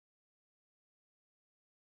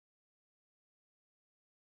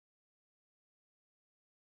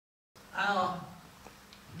Our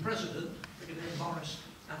President, Brigadier Maurice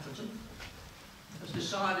Atherton, has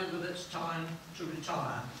decided that it's time to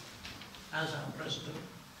retire as our President.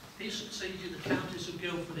 He succeeded the Countess of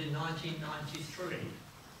Guildford in 1993.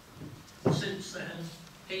 Since then,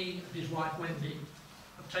 he and his wife Wendy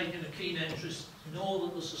have taken a keen interest in all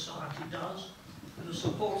that the Society does and have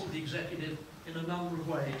supported the Executive in a number of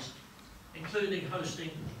ways, including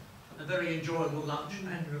hosting a very enjoyable lunch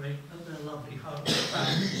annually at their lovely home.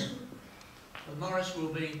 And Maurice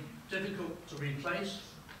will be difficult to replace.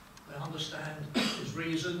 I understand his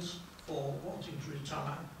reasons for wanting to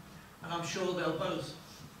retire, and I'm sure they'll both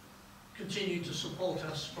continue to support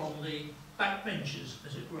us from the backbenches,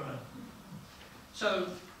 as it were. So,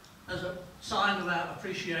 as a sign of our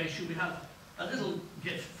appreciation, we have a little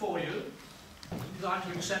gift for you. We'd like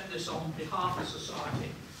to accept this on behalf of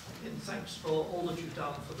society, in thanks for all that you've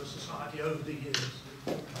done for the society over the years.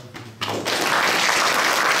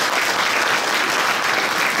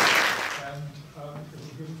 And it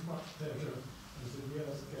will give us much pleasure as the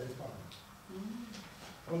years go by.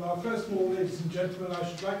 Well, now, first of all, ladies and gentlemen, I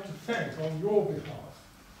should like to thank, on your behalf,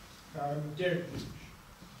 Derek Beach,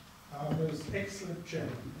 our most excellent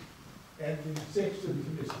chairman, and the executive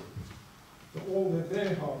committee for all their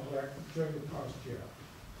very hard work during the past year.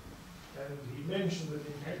 And he mentioned that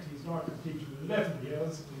in fact he's now completed 11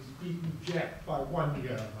 years and he's beaten Jack by 1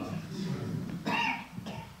 year now.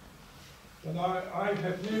 And I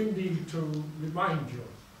have no need to remind you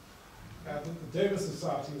that the Dover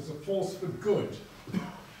Society is a force for good,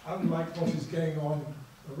 unlike what is going on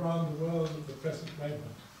around the world at the present moment.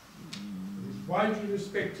 It is widely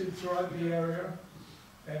respected throughout the area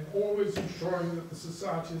and always ensuring that the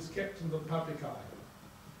Society is kept in the public eye.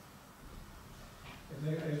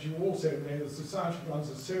 And as you also know, the Society runs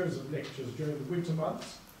a series of lectures during the winter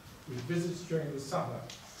months, with visits during the summer.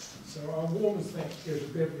 So our warmest thanks go to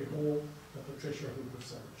Beverly Hall and Patricia Hooper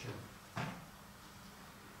Secretary.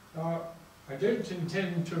 Now, I don't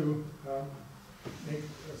intend to make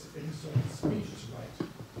any sort of speech tonight,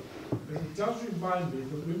 but it does remind me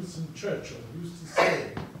that Winston Churchill used to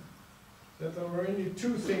say that there were only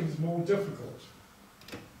two things more difficult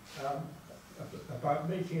about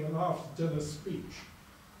making an after-dinner speech.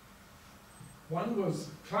 One was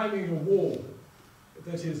climbing a wall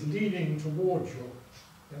that is leaning towards you,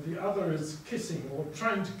 and the other is kissing or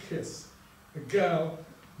trying to kiss a girl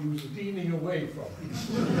who's leaning away from you.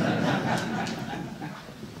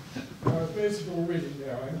 Now, as most of you already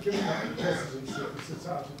know, I'm giving up the presidency of the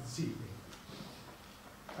Society this evening.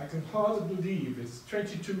 I can hardly believe it's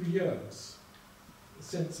 22 years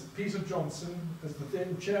since Peter Johnson, as the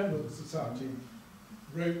then chairman of the Society,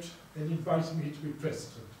 wrote and invited me to be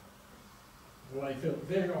president. Well, I felt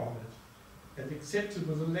very honoured and accepted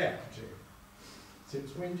with alacrity,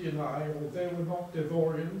 since Wendy and I, although we're not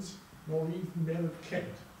Devorians, nor even men of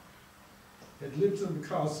Kent, had lived in the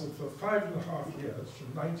castle for 5.5 years,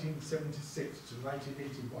 from 1976 to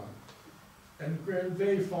 1981, and grown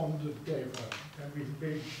very fond of Dover, and we had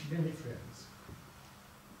made many friends.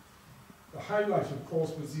 The highlight, of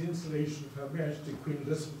course, was the installation of Her Majesty Queen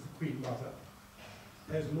Elizabeth, the Queen Mother,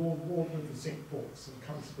 as Lord Warden of the Cinque Ports and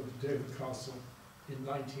Constable of Dover Castle in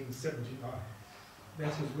 1979.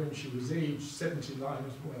 That was when she was aged 79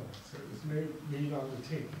 as well, so it was no mean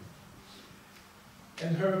undertaking.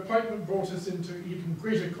 And her appointment brought us into even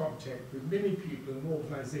greater contact with many people and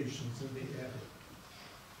organisations in the area,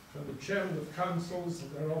 from the chairman of councils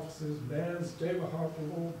and their officers, mayors, Dover Harbour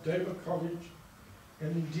Law, Dover College,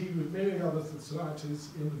 and indeed with many other societies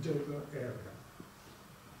in the Dover area.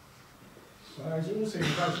 But I was also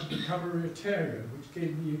invited to become a Rotarian, which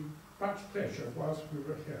gave me much pleasure whilst we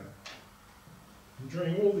were here. And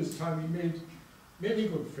during all this time we made many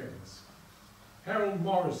good friends. Harold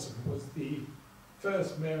Morrison was the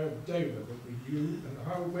first mayor of Dover that we knew, and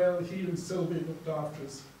how well he and Sylvia looked after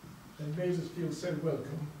us and made us feel so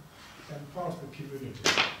welcome and part of the community,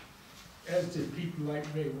 as did people like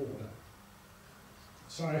Ray Warner.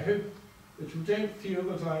 So I hope that you don't feel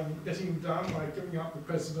that I'm letting down by giving up the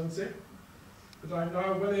presidency, but I'm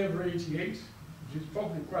now well over 88, which is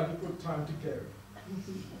probably quite a good time to go.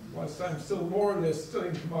 Whilst I'm still more or less still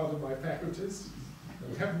in command of my faculties,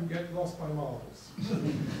 and haven't yet lost my marbles.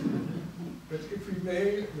 But if we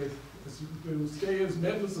may, we will stay as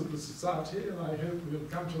members of the Society, and I hope we'll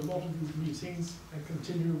come to a lot of these meetings and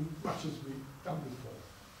continue much as we've done before.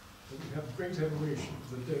 But we have great admiration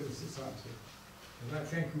for the Dover Society. And I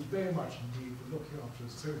thank you very much indeed for looking after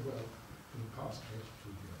us so well for the past 22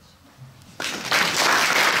 years.